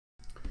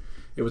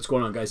Hey, what's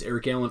going on, guys?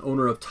 Eric Allen,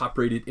 owner of Top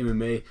Rated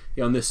MMA.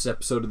 Hey, on this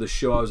episode of the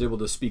show, I was able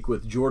to speak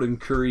with Jordan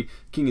Currie,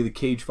 King of the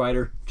Cage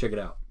fighter. Check it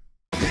out.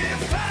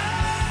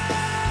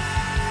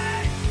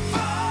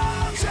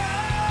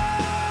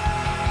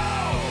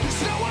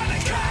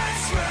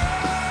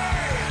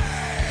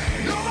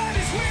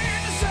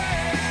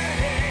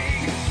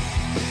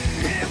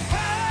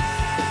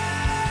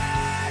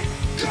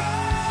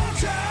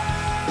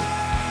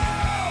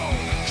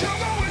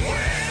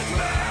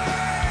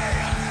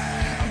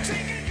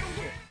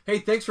 Hey,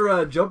 thanks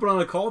for jumping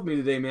on a call with me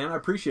today, man. I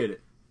appreciate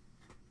it.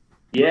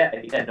 Yeah,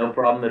 no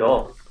problem at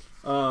all.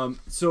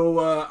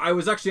 I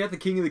was actually at the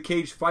King of the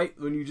Cage fight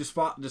when you just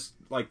fought just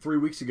like 3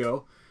 weeks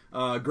ago.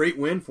 Great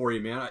win for you,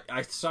 man.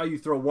 I saw you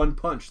throw one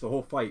punch the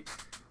whole fight.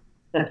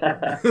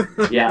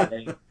 Yeah,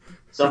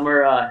 some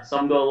go a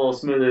little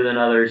smoother than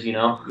others, you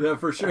know. Yeah,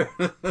 for sure.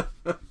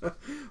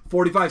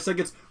 45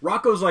 seconds.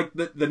 Rocco's like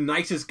the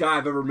nicest guy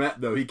I've ever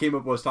met, though. He came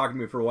up and was talking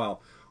to me for a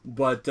while.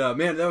 But,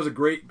 man, that was a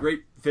great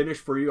finish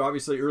for you.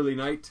 Obviously, early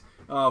night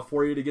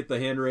for you to get the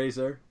hand raise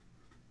there.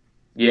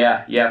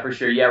 Yeah, for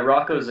sure. Yeah,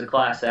 Rocco's a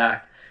class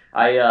act.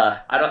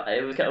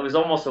 It was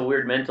almost a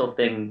weird mental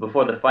thing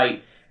before the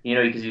fight, you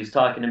know, because he was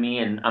talking to me,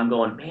 and I'm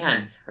going,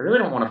 man, I really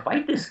don't want to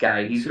fight this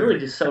guy. He's really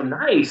just so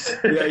nice.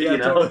 Yeah, you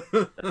know?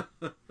 Totally.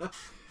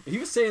 He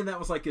was saying that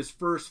was like his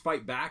first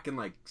fight back in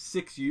like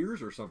 6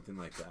 years or something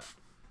like that.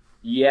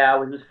 Yeah, it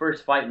was his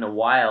first fight in a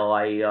while.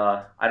 I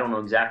don't know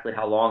exactly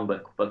how long,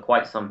 but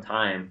quite some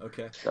time.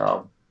 Okay.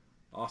 So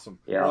awesome.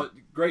 Yeah. Well,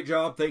 great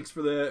job. Thanks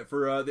for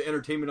the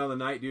entertainment on the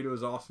night, dude. It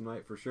was an awesome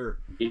night for sure.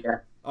 Yeah.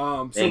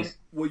 So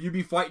will you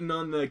be fighting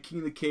on the King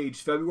of the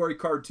Cage February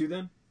card too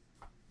then?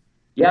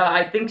 Yeah,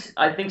 I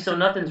think so.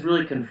 Nothing's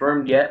really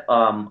confirmed yet.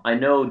 I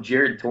know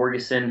Jared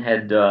Torgerson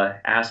had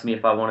asked me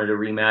if I wanted to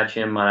rematch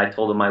him, and I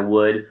told him I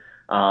would.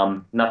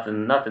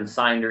 Nothing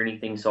signed or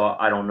anything, so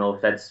I don't know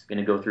if that's going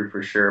to go through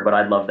for sure. But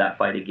I'd love that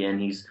fight again.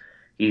 He's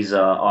an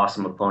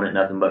awesome opponent,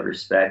 nothing but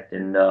respect,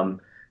 and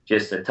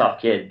just a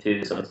tough kid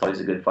too. So it's always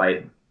a good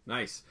fight.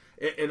 Nice.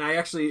 And I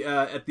actually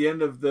at the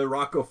end of the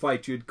Rocko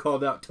fight, you had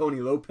called out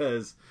Tony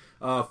Lopez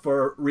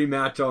for a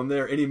rematch on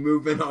there. Any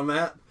movement on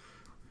that?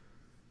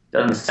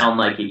 Doesn't sound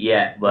like it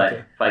yet, but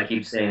okay. If I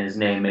keep saying his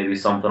name, maybe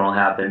something will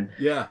happen.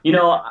 Yeah. You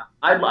know,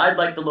 I'd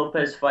like the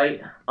Lopez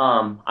fight.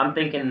 I'm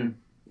thinking.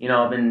 You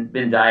know, I've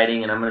been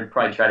dieting, and I'm going to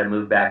probably try to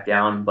move back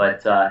down.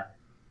 But,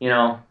 you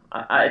know,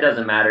 it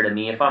doesn't matter to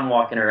me. If I'm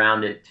walking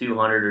around at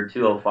 200 or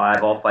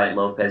 205, I'll fight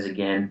Lopez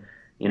again,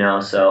 you know.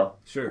 So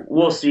sure.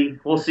 We'll see.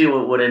 We'll see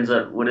what ends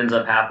up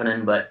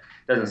happening. But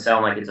it doesn't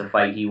sound like it's a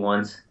fight he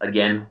wants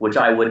again, which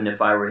I wouldn't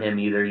if I were him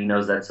either. He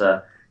knows it's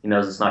not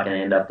going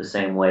to end up the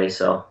same way.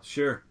 So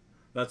sure.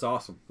 That's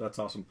awesome. That's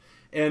awesome.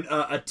 And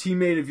a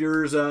teammate of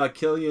yours,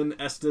 Killian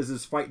Estes,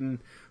 is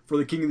fighting for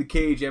the King of the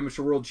Cage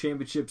Amateur World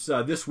Championships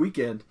this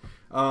weekend.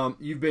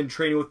 You've been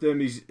training with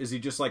him. Is he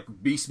just like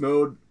beast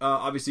mode?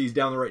 Obviously, he's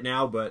down there right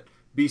now, but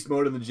beast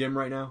mode in the gym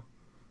right now?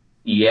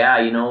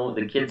 Yeah, you know,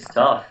 the kid's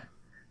tough.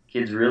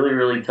 Kid's really,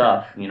 really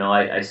tough. You know,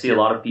 I see a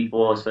lot of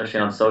people, especially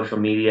on social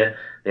media,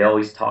 they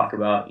always talk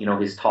about, you know,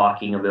 his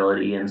talking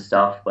ability and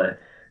stuff, but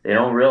they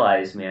don't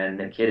realize, man,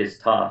 the kid is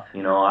tough.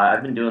 You know,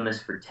 I've been doing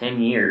this for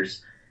 10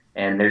 years.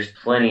 And there's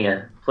plenty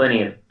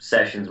of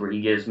sessions where he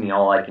gives me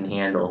all I can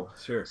handle.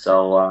 Sure.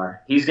 So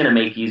he's going to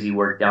make easy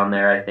work down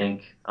there, I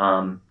think.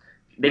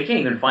 They can't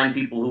even find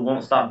people who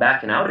won't stop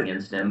backing out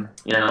against him.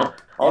 You know,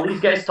 all these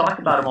guys talk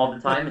about him all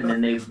the time, and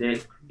then they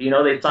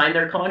sign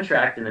their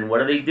contract, and then what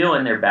are they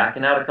doing? They're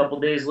backing out a couple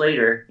days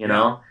later. You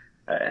know,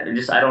 I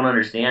don't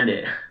understand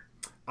it.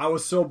 I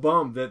was so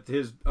bummed that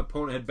his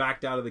opponent had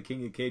backed out of the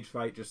King of Cage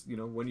fight. Just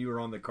when you were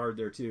on the card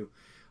there too,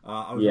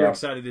 I was really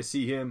excited to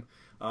see him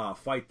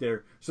fight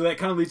there. So that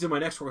kind of leads to my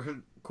next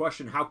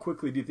question. How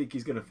quickly do you think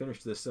he's going to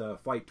finish this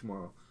fight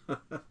tomorrow?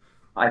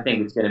 I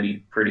think it's going to be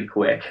pretty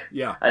quick.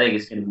 Yeah. I think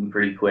it's going to be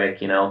pretty quick.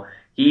 You know,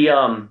 he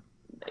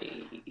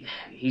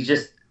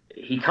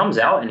comes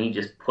out and he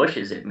just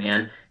pushes it,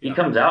 man. He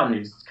comes out and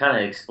he just kind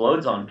of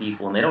explodes on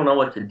people, and they don't know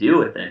what to do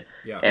with it.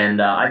 Yeah.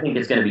 And I think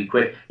it's going to be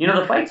quick. You know,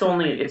 the fight's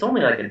only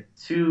like a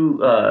two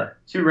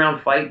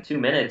round fight, 2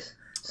 minutes.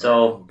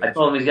 So gotcha. I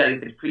told him he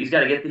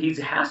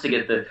has to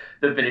get the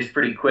finish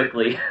pretty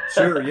quickly.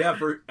 Sure, yeah,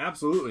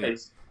 absolutely.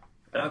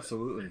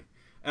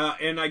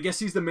 And I guess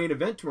he's the main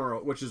event tomorrow,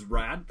 which is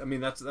rad. I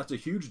mean, that's a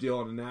huge deal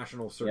on the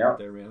national circuit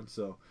there, man.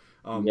 So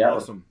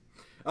awesome.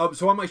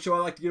 So on my show, I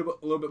like to get a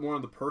little bit more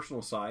on the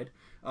personal side.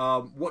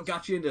 What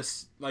got you into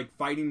like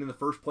fighting in the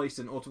first place,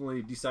 and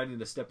ultimately deciding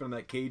to step into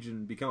that cage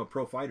and become a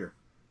pro fighter?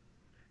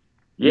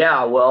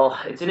 Yeah, well,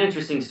 it's an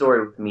interesting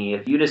story with me.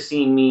 If you'd have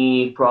seen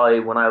me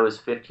probably when I was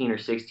 15 or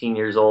 16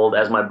 years old,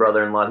 as my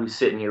brother-in-law who's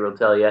sitting here will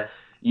tell you,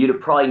 you'd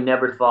have probably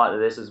never thought that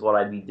this is what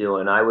I'd be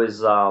doing. I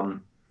was,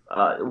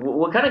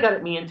 what kind of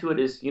got me into it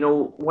is, you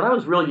know, when I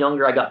was real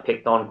younger, I got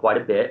picked on quite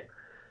a bit.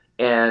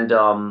 And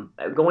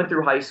going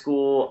through high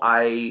school,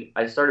 I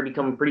started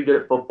becoming pretty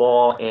good at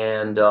football,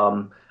 and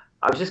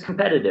I was just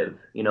competitive,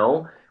 you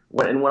know.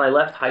 When I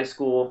left high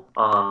school,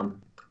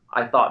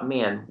 I thought,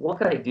 man, what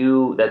could I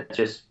do that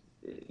just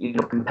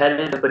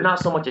competitive, but not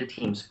so much a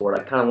team sport.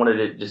 I kind of wanted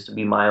it just to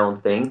be my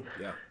own thing.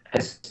 Yeah. I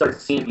started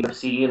seeing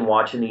UFC and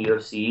watching the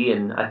UFC,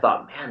 and I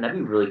thought, man, that'd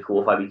be really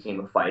cool if I became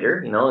a fighter,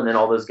 And then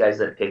all those guys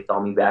that picked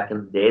on me back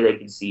in the day, they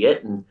could see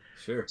it, and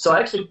sure. So I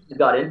actually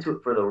got into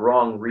it for the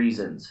wrong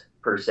reasons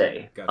per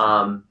se.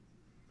 Gotcha.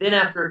 Then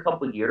after a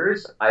couple of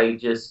years, I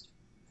just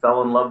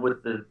fell in love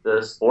with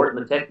the sport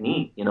and the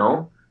technique, and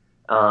now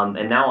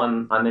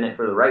I'm in it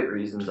for the right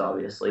reasons,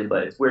 obviously.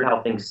 But it's weird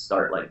how things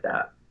start like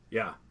that.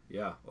 Yeah.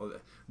 Yeah. Well,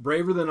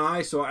 braver than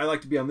I, so I like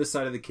to be on this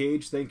side of the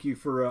cage. Thank you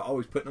for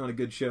always putting on a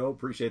good show.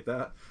 Appreciate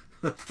that.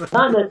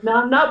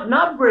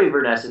 not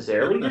braver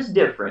necessarily, just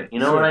different. You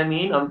know Sure. what I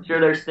mean? I'm sure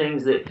there's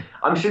things that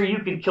I'm sure you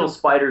could kill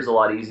spiders a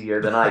lot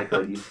easier than I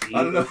could. You see,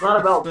 it's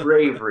not about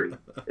bravery.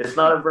 It's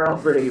not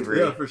about bravery.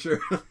 Yeah, for sure.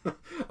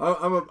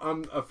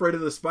 I'm afraid of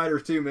the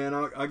spiders too, man.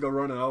 I go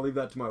running. I'll leave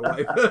that to my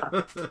wife.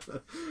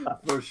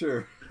 For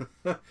sure.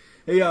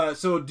 Hey,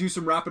 so do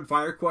some rapid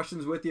fire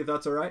questions with you, if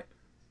that's all right.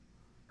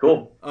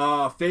 Cool.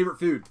 Favorite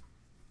food?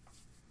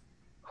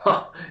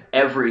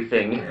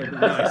 Everything.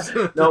 Nice.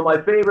 No,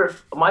 my favorite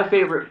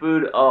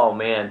food. Oh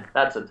man,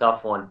 that's a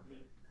tough one.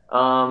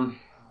 Ribeye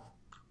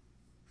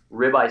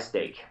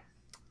steak.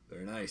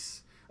 Very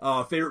nice.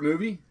 Favorite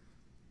movie?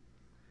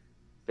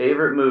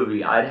 Favorite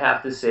movie? I'd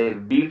have to say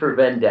V for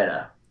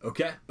Vendetta.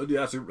 Okay, oh, dude,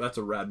 that's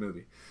a rad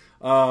movie.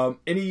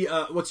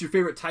 What's your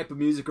favorite type of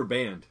music or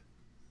band?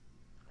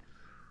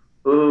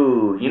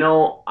 Ooh,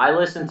 I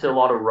listen to a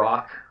lot of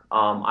rock.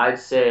 I'd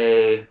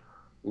say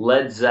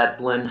Led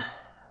Zeppelin,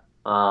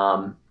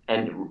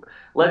 and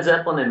Led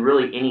Zeppelin and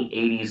really any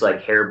 80s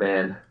like hair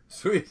band.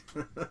 Sweet.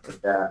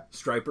 Yeah.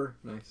 Striper,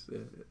 nice.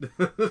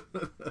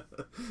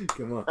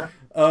 Come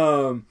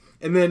on.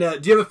 And then,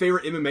 do you have a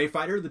favorite MMA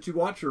fighter that you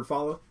watch or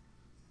follow?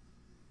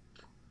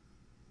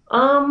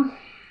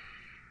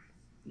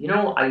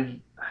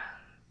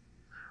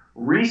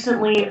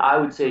 Recently I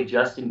would say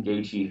Justin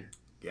Gaethje.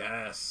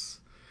 Yes.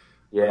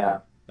 Yeah.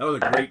 That was a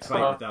great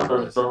fight with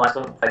that. The last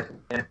one fight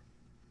with him.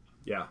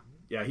 Yeah.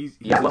 Yeah, he's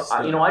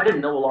I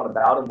didn't know a lot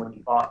about him when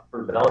he fought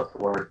for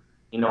Bellator.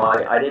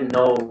 I didn't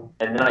know,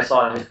 and then I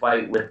saw his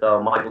fight with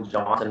Michael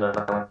Johnson, and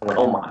I went,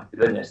 oh my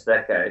goodness,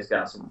 that guy's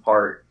got some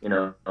heart,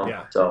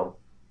 Yeah. So,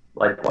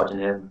 like watching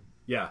him.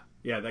 Yeah,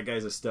 that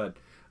guy's a stud.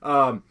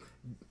 Do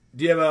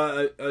you have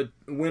a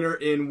winner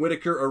in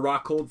Whitaker or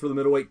Rockhold for the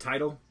middleweight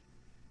title?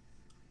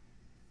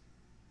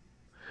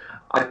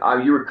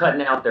 You were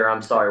cutting out there.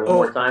 I'm sorry. One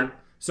more time.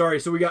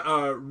 Sorry. So we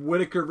got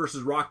Whitaker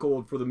versus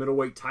Rockhold for the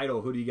middleweight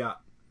title. Who do you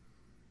got?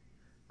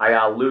 I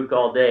got Luke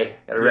all day.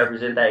 Got to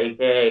represent that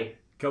AKA.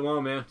 Come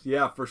on, man.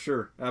 Yeah, for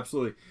sure.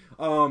 Absolutely.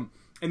 And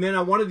then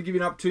I wanted to give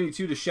you an opportunity,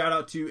 too, to shout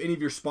out to any of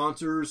your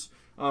sponsors.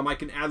 I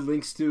can add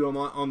links to them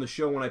on the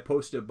show when I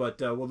post it, but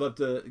we'd love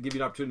to give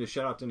you an opportunity to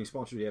shout out to any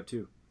sponsors you have,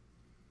 too.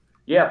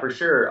 Yeah, for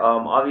sure.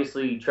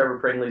 Obviously, Trevor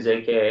Pringley's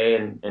AKA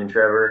and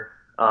Trevor.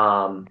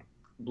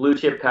 Blue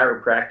Chip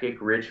Chiropractic,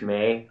 Rich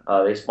May.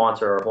 They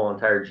sponsor our whole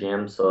entire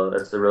gym, so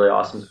that's a really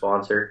awesome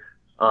sponsor.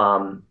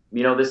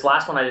 This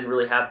last one I didn't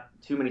really have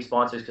too many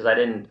sponsors because I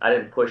didn't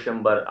push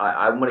them, but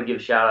I want to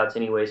give shout outs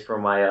anyways for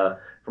my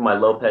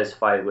Lopez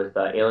fight with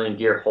Alien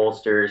Gear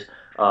Holsters,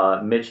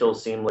 Mitchell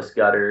Seamless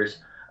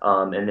Gutters,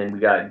 and then we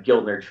got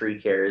Giltner Tree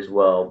Care as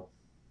well.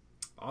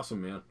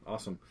 Awesome, man.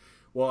 Awesome.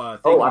 Well, I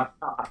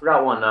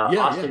forgot one.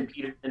 Austin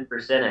Peterson for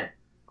Senate.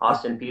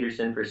 Austin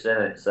Peterson for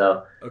Senate.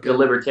 So he's a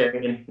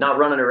libertarian, not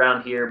running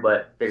around here,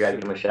 but figure I'd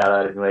give him a shout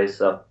out anyways.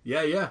 So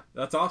yeah,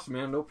 that's awesome,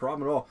 man. No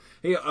problem at all.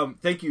 Hey,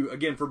 thank you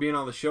again for being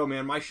on the show,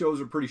 man. My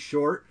shows are pretty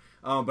short,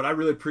 but I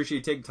really appreciate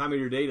you taking time of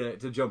your day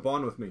to jump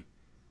on with me.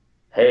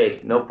 Hey,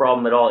 no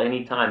problem at all.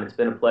 Anytime. It's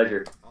been a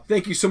pleasure.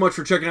 Thank you so much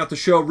for checking out the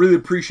show. Really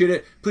appreciate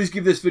it. Please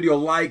give this video a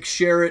like,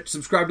 share it,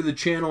 subscribe to the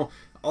channel.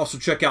 Also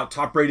check out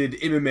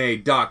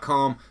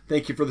topratedmma.com.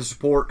 Thank you for the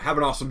support. Have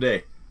an awesome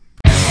day.